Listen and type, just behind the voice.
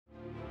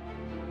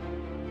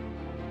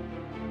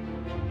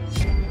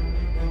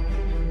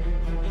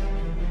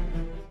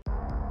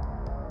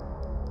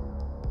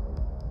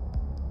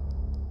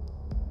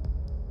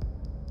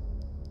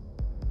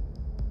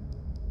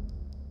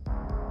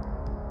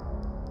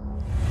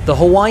The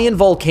Hawaiian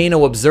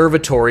Volcano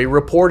Observatory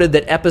reported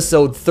that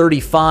episode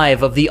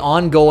 35 of the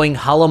ongoing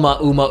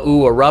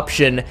Halemaʻumaʻu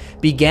eruption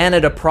began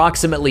at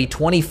approximately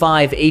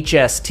 25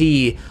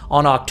 HST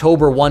on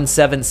October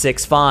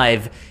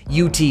 1765,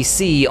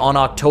 UTC on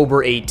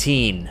October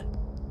 18,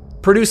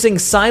 producing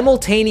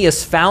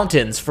simultaneous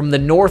fountains from the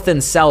north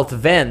and south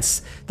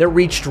vents that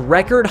reached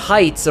record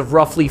heights of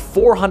roughly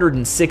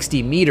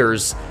 460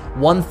 meters,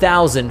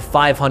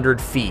 1,500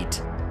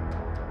 feet.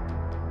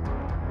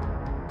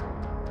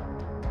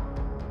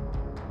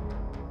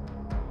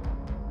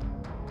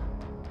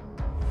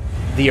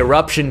 The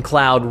eruption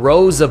cloud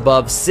rose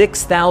above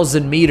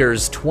 6,000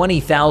 meters,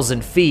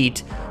 20,000 feet,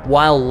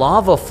 while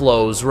lava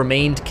flows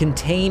remained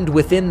contained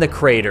within the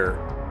crater.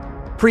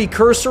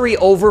 Precursory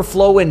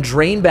overflow and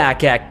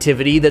drainback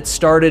activity that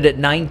started at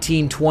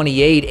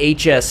 1928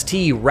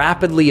 HST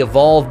rapidly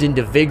evolved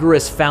into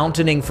vigorous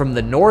fountaining from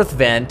the north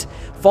vent,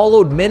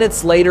 followed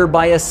minutes later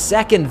by a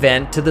second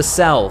vent to the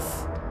south.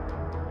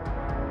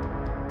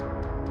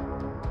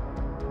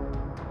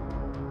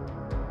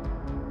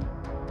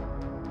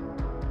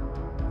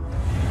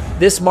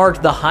 This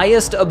marked the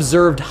highest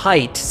observed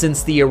height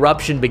since the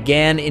eruption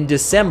began in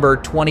December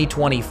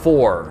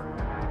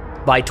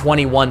 2024. By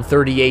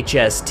 2130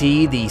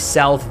 HST, the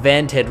south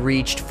vent had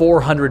reached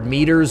 400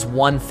 meters,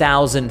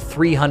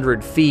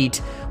 1,300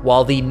 feet,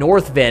 while the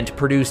north vent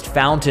produced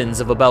fountains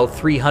of about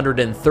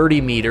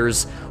 330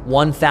 meters,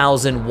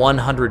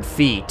 1,100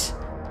 feet.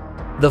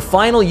 The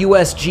final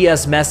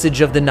USGS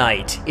message of the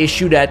night,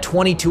 issued at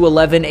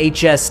 2211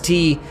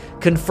 HST,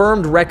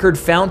 confirmed record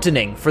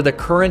fountaining for the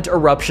current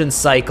eruption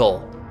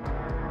cycle.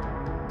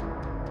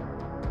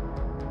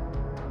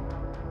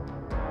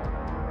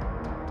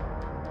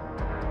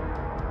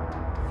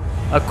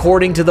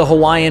 According to the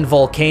Hawaiian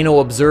Volcano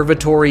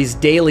Observatory's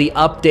daily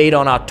update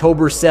on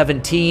October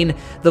 17,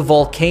 the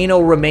volcano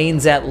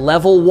remains at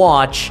level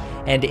watch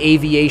and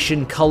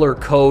aviation color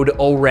code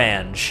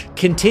orange.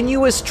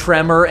 Continuous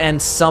tremor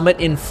and summit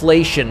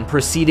inflation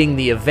preceding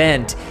the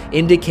event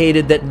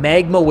indicated that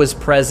magma was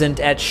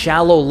present at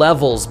shallow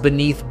levels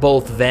beneath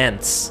both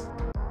vents.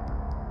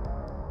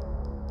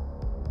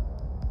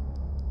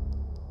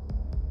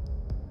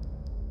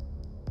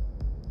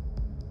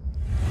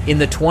 In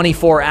the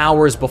 24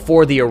 hours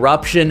before the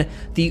eruption,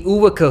 the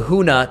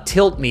Uwakahuna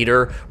tilt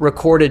meter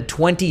recorded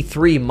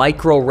 23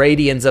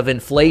 microradians of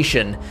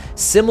inflation,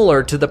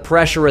 similar to the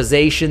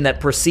pressurization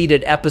that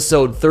preceded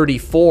episode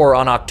 34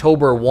 on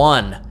October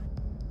 1,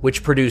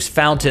 which produced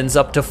fountains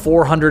up to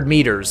 400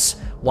 meters,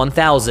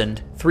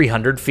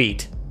 1,300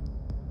 feet.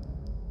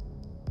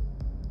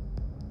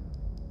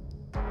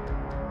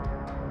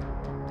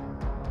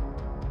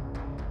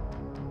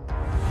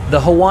 The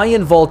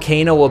Hawaiian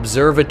Volcano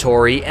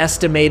Observatory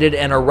estimated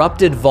an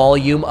erupted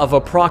volume of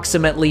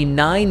approximately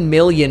 9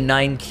 million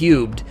 9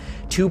 cubed,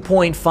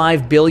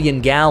 2.5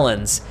 billion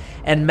gallons,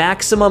 and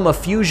maximum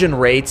effusion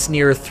rates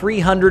near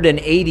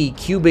 380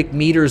 cubic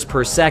meters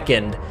per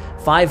second,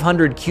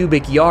 500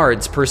 cubic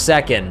yards per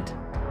second.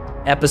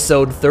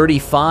 Episode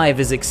 35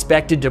 is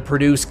expected to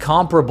produce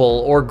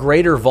comparable or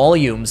greater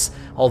volumes,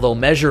 although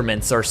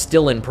measurements are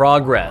still in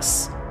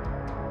progress.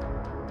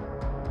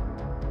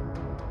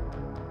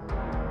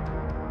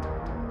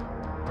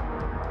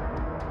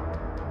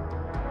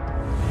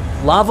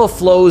 Lava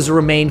flows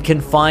remain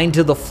confined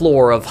to the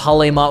floor of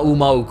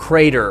Halemaʻumaʻu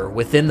crater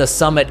within the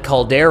summit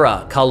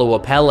caldera,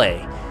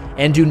 Kaluapele,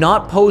 and do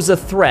not pose a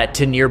threat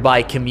to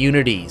nearby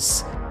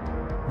communities.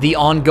 The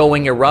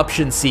ongoing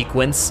eruption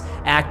sequence,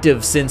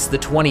 active since the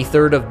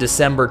 23rd of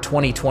December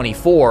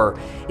 2024,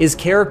 is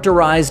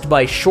characterized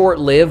by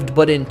short-lived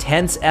but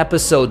intense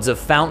episodes of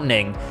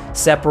fountaining,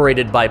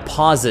 separated by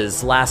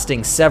pauses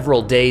lasting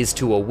several days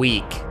to a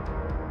week.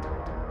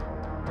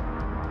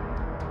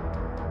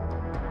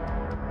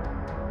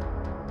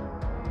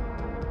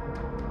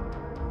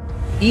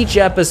 Each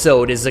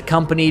episode is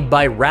accompanied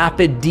by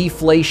rapid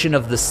deflation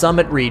of the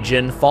summit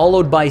region,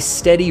 followed by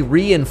steady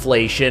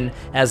reinflation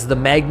as the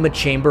magma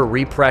chamber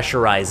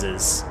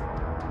repressurizes.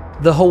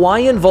 The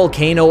Hawaiian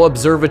Volcano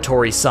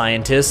Observatory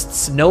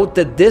scientists note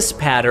that this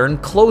pattern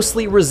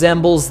closely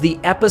resembles the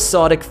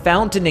episodic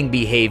fountaining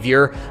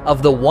behavior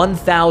of the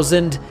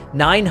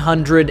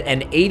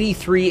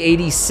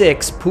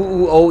 1983-86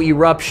 Pu'u'o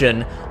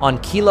eruption on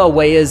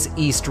Kilauea's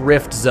East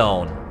Rift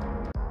Zone.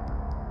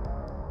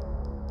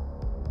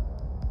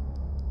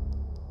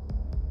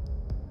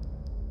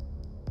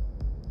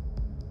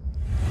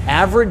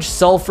 Average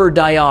sulfur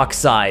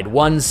dioxide,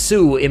 1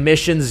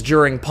 emissions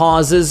during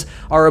pauses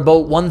are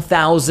about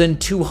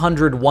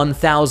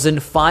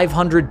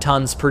 1,500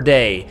 tons per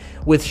day,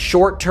 with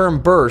short-term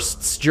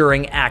bursts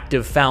during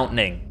active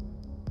fountaining.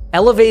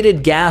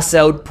 Elevated gas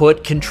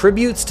output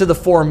contributes to the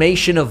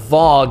formation of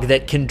fog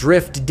that can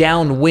drift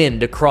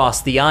downwind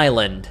across the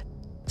island.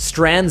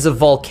 Strands of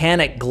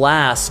volcanic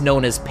glass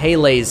known as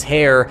Pele's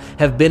hair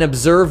have been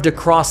observed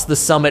across the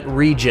summit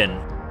region.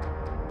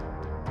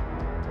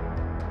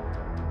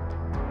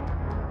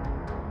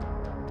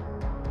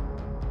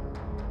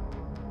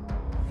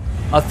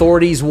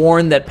 Authorities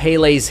warn that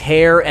Pele's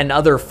hair and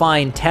other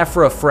fine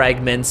tephra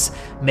fragments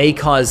may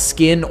cause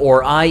skin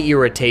or eye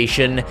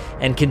irritation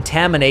and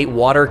contaminate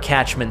water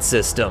catchment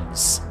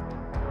systems.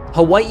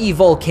 Hawaii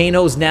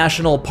Volcanoes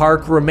National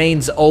Park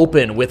remains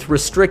open with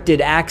restricted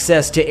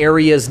access to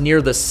areas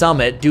near the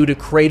summit due to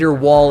crater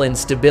wall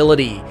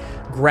instability,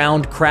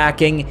 ground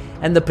cracking,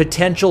 and the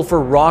potential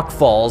for rock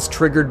falls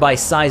triggered by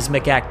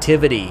seismic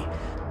activity.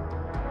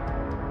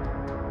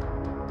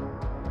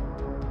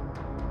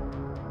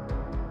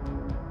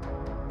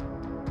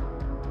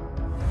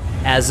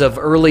 As of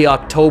early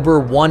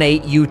October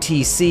 18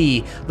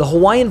 UTC, the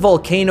Hawaiian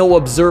Volcano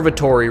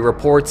Observatory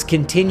reports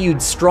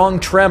continued strong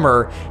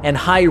tremor and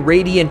high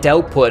radiant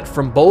output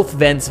from both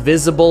vents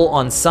visible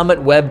on summit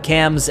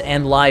webcams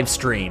and live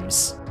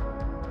streams.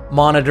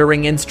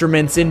 Monitoring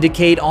instruments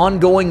indicate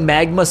ongoing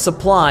magma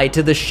supply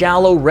to the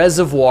shallow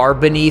reservoir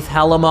beneath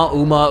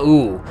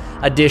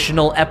Halemaʻumaʻu.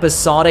 Additional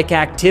episodic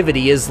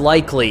activity is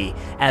likely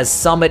as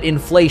summit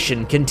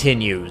inflation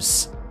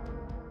continues.